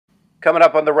Coming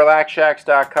up on the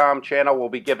RelaxShacks.com channel, we'll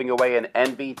be giving away an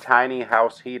Envy Tiny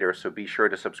House Heater, so be sure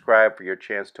to subscribe for your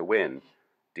chance to win.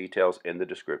 Details in the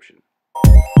description.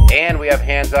 And we have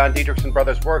hands-on Diedricksen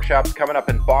Brothers workshops coming up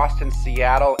in Boston,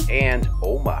 Seattle, and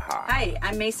Omaha. Hi,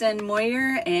 I'm Masyn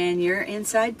Moyer, and you're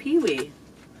inside Pee-wee.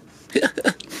 I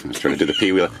was trying to do the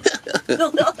Pee-wee.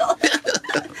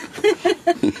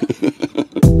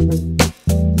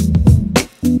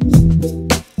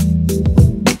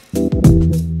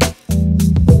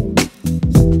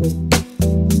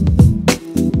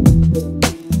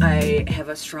 I have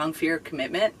a strong fear of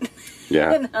commitment.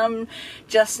 Yeah. And I'm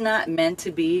just not meant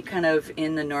to be kind of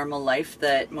in the normal life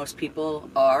that most people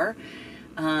are.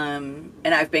 And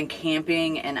I've been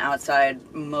camping and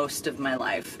outside most of my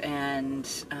life. And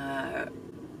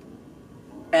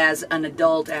as an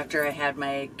adult, after I had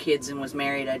my kids and was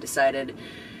married, I decided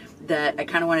that I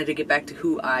kind of wanted to get back to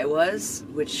who I was,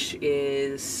 which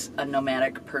is a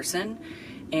nomadic person.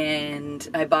 And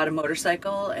I bought a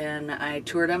motorcycle, and I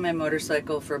toured on my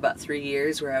motorcycle for about 3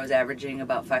 years, where I was averaging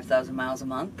about 5,000 miles a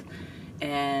month.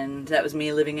 And that was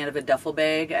me living out of a duffel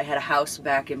bag. I had a house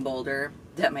back in Boulder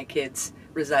that my kids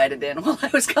resided in while I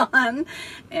was gone.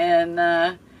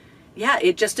 And yeah,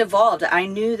 it just evolved. I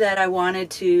knew that I wanted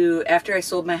to, after I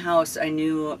sold my house, I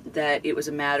knew that it was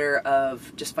a matter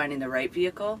of just finding the right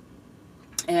vehicle.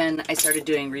 And I started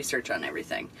doing research on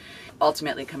everything.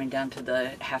 Ultimately, coming down to the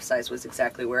half size was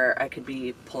exactly where I could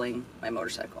be pulling my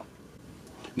motorcycle.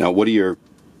 Now, what do your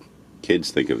kids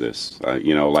think of this?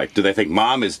 You know, like, do they think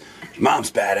mom's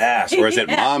badass, or is it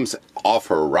mom's off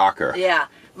her rocker? Yeah.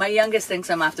 My youngest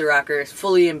thinks I'm off the rocker,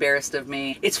 fully embarrassed of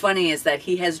me. It's funny is that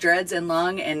he has dreads and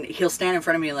long, and he'll stand in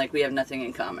front of me like we have nothing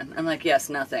in common. I'm like, yes,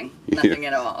 nothing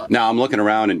at all. Now, I'm looking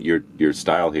around and your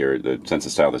style here, the sense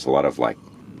of style, there's a lot of like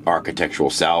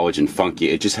architectural salvage and funky.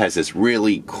 It just has this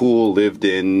really cool,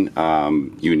 lived-in,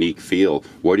 unique feel.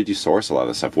 Where did you source a lot of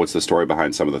this stuff? What's the story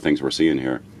behind some of the things we're seeing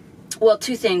here? Well,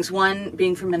 two things. One,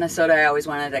 being from Minnesota, I always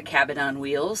wanted a cabin on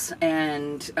wheels.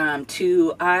 And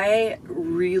two, I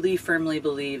really firmly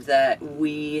believe that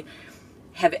we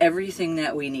have everything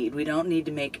that we need. We don't need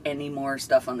to make any more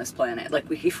stuff on this planet.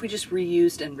 Like, if we just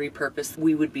reused and repurposed,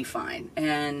 we would be fine.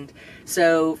 And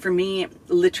so for me,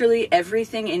 literally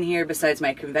everything in here besides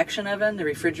my convection oven, the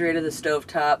refrigerator, the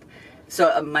stovetop,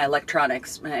 so my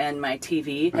electronics and my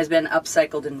TV has been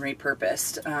upcycled and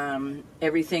repurposed.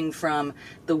 Everything from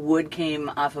the wood came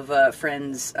off of a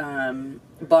friend's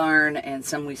barn, and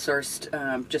some we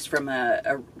sourced just from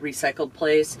a recycled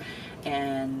place.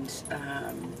 And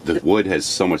the wood has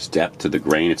so much depth to the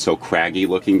grain. It's so craggy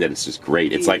looking that it's just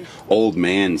great. It's like old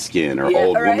man skin or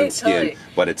old woman skin, totally.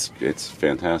 But it's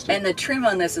fantastic. And the trim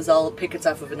on this is all pickets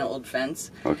off of an old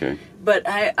fence. Okay. But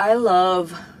I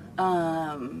love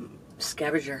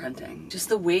scavenger hunting. Just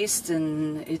the waste,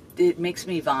 and it makes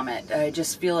me vomit. I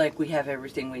just feel like we have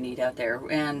everything we need out there,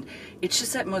 and it's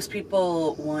just that most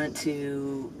people want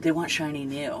shiny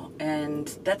new, and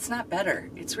that's not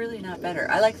better. It's really not better.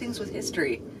 I like things with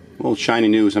history. Well, shiny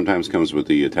new sometimes comes with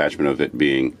the attachment of it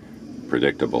being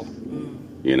predictable.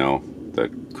 You know, the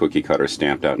cookie cutter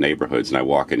stamped out neighborhoods, and I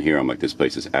walk in here, I'm like, this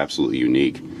place is absolutely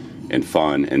unique and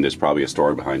fun, and there's probably a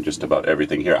story behind just about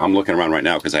everything here. I'm looking around right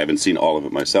now because I haven't seen all of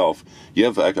it myself. You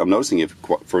have, I'm noticing you have,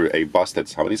 for a bus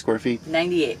that's how many square feet?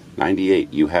 98.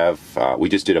 98. You have, we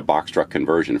just did a box truck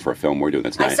conversion for a film we're doing.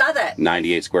 That's I saw that.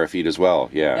 98 square feet as well,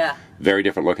 yeah. Very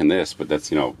different look in this, but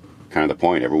that's, you know, kind of the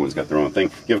point. Everyone's got their own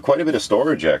thing. You have quite a bit of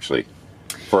storage, actually,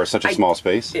 for such a small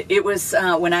space. It was,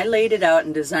 when I laid it out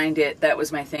and designed it, that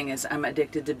was my thing, is I'm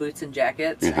addicted to boots and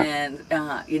jackets, and,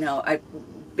 you know,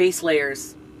 base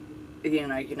layers, you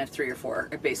know, you can have 3 or 4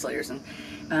 base layers,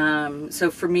 and so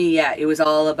for me, yeah, it was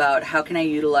all about how can I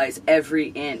utilize every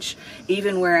inch.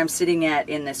 Even where I'm sitting at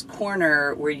in this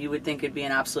corner, where you would think it'd be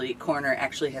an obsolete corner,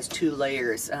 actually has 2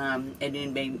 layers, and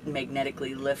it may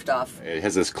magnetically lift off. It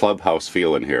has this clubhouse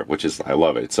feel in here, which is, I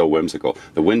love it. It's so whimsical.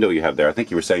 The window you have there, I think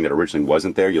you were saying that originally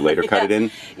wasn't there. You later cut it in.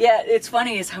 Yeah, it's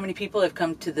funny is how many people have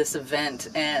come to this event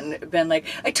and been like,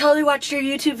 I totally watched your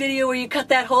YouTube video where you cut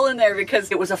that hole in there,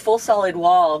 because it was a full solid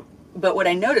wall. But what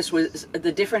I noticed was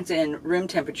the difference in room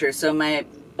temperature. So my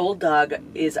old dog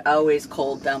is always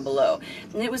cold down below,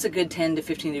 and it was a good 10 to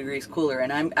 15 degrees cooler,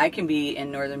 and I can be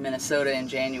in northern Minnesota in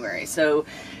January. So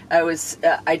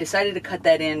I decided to cut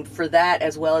that in for that,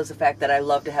 as well as the fact that I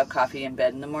love to have coffee in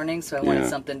bed in the morning, so I wanted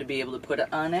something to be able to put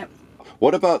on it.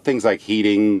 What about things like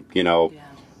heating, you know,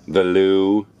 the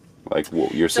loo, Like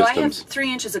your So systems? I have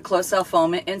 3 inches of closed cell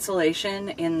foam insulation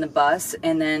in the bus,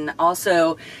 and then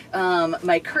also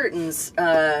my curtains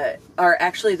are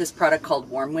actually this product called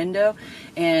Warm Window.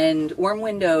 And Warm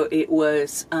Window, it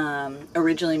was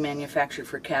originally manufactured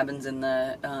for cabins in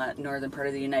the northern part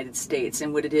of the United States.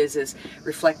 And what it is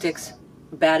Reflectix,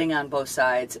 batting on both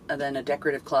sides, and then a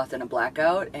decorative cloth and a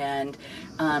blackout. And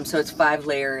so it's 5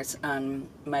 layers on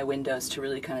my windows to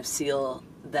really kind of seal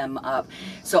them up.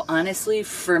 So honestly,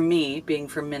 for me, being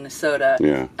from Minnesota,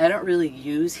 I don't really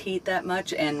use heat that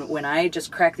much. And when I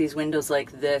just crack these windows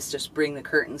like this, just bring the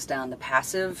curtains down, the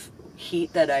passive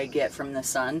heat that I get from the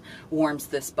sun warms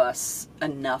this bus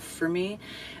enough for me.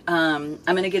 I'm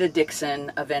going to get a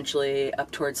Diedricksen eventually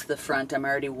up towards the front. I'm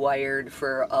already wired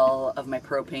for all of my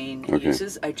propane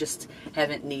uses. I just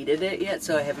haven't needed it yet,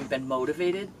 so I haven't been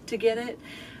motivated to get it.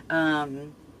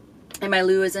 And my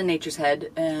loo is a Nature's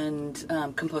Head and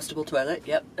compostable toilet.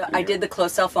 Yep. I did the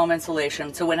closed cell foam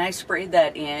insulation. So when I sprayed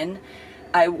that in,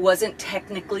 I wasn't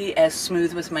technically as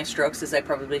smooth with my strokes as I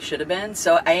probably should have been.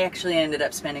 So I actually ended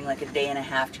up spending like a day and a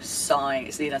half just sanding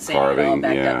it all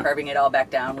back down, carving it all back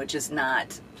down, which is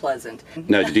not pleasant.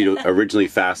 Now, did you originally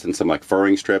fasten some like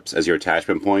furring strips as your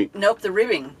attachment point? Nope, the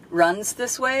ribbing runs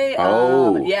this way.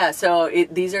 Oh. Yeah, so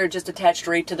these are just attached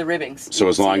right to the ribbings. So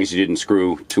as long as you didn't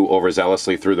screw too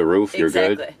overzealously through the roof, you're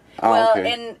good? Exactly. Well,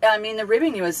 and I mean, the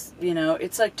ribbing was,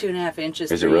 it's like 2.5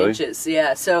 inches, 3 inches.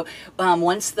 Yeah. So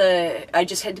I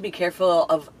just had to be careful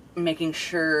of making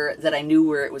sure that I knew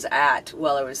where it was at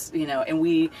while I was, and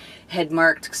we had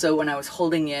marked, so when I was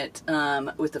holding it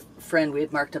with a friend, we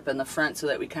had marked up in the front so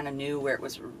that we kind of knew where it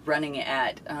was running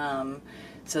at,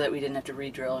 so that we didn't have to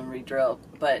re-drill and re-drill.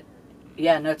 But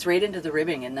yeah, no, it's right into the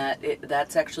ribbing, and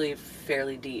that's actually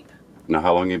fairly deep. Now,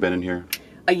 how long have you been in here?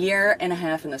 A year and a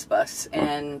half in this bus,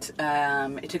 and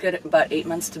it took about 8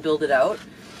 months to build it out,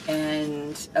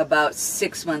 and about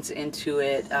 6 months into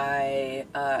it, I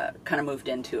kind of moved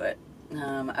into it.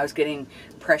 I was getting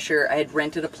pressure. I had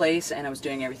rented a place, and I was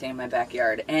doing everything in my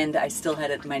backyard, and I still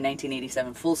had my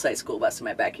 1987 full-size school bus in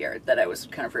my backyard that I was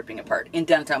kind of ripping apart in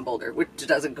downtown Boulder, which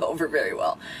doesn't go over very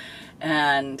well.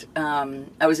 And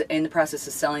I was in the process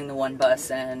of selling the one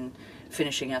bus and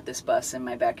finishing out this bus, and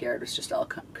my backyard was just all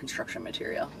construction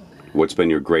material. What's been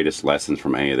your greatest lessons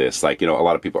from any of this? Like, a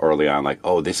lot of people early on, like,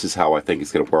 oh, this is how I think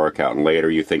it's going to work out. And later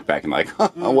you think back and like,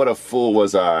 what a fool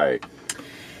was I.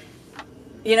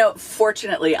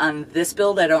 Fortunately on this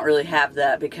build, I don't really have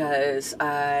that because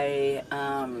I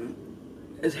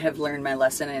have learned my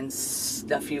lesson in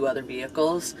a few other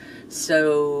vehicles.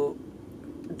 So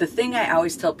the thing I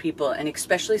always tell people, and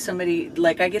especially somebody,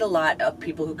 like I get a lot of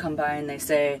people who come by and they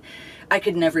say, I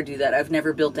could never do that. I've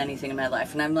never built anything in my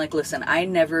life. And I'm like, listen, I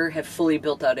never have fully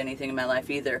built out anything in my life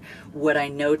either. What I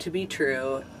know to be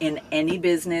true in any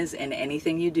business and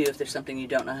anything you do, if there's something you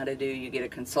don't know how to do, you get a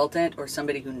consultant or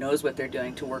somebody who knows what they're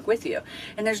doing to work with you.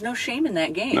 And there's no shame in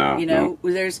that game. No.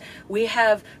 We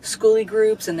have Skoolie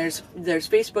groups, and there's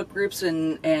Facebook groups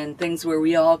and things where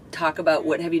we all talk about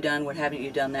what have you done, what haven't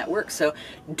you done that works. So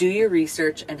do your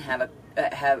research and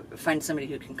find somebody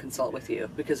who can consult with you,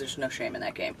 because there's no shame in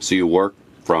that game. So you work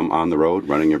from on the road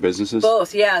running your businesses?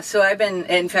 Both, yeah. So I've been,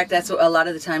 in fact, that's a lot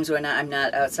of the times when I'm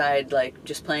not outside, like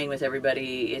just playing with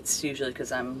everybody. It's usually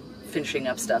because I'm finishing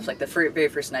up stuff. Like the very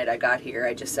first night I got here,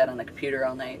 I just sat on the computer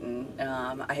all night, and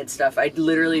I had stuff. I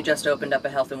literally just opened up a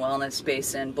health and wellness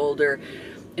space in Boulder,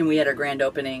 and we had our grand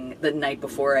opening the night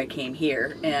before I came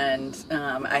here, and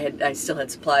I still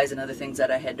had supplies and other things that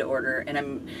I had to order,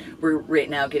 and we're right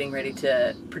now getting ready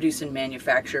to produce and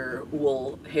manufacture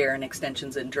wool, hair, and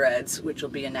extensions and dreads, which will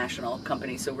be a national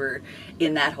company. So we're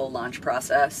in that whole launch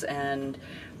process, and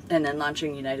then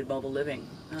launching United Mobile Living.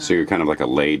 So you're kind of like a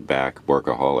laid-back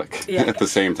workaholic at the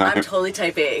same time. I'm totally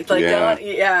type A.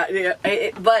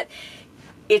 But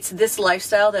it's this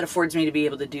lifestyle that affords me to be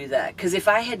able to do that. Because if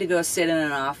I had to go sit in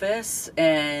an office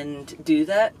and do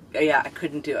that, I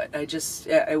couldn't do it.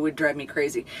 It would drive me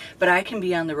crazy. But I can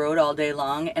be on the road all day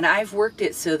long, and I've worked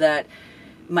it so that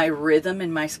my rhythm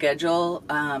and my schedule,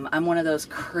 I'm one of those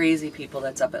crazy people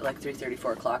that's up at like 3:30,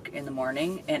 4 o'clock in the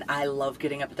morning, and I love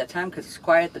getting up at that time because it's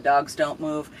quiet, the dogs don't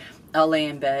move. I'll lay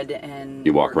in bed and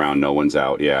you walk around, no one's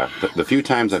out. Yeah, the few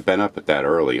times I've been up at that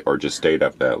early or just stayed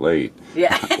up that late,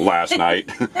 last night,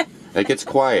 it gets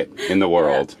quiet in the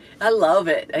world. Yeah. I love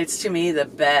it. It's to me the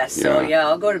best. So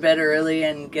I'll go to bed early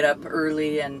and get up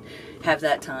early and have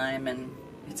that time, and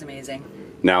it's amazing.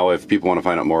 Now, if people want to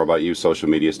find out more about you, social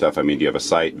media stuff, I mean, do you have a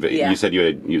site? Yeah. You said you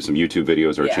had some YouTube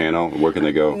videos or a channel. Where can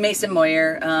they go? Masyn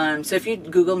Moyer. So if you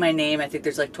Google my name, I think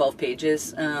there's like 12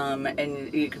 pages,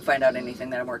 and you can find out anything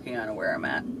that I'm working on and where I'm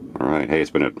at. All right. Hey,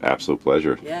 it's been an absolute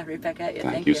pleasure. Yeah, right back at you.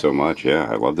 Thank you so much.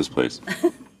 Yeah, I love this place.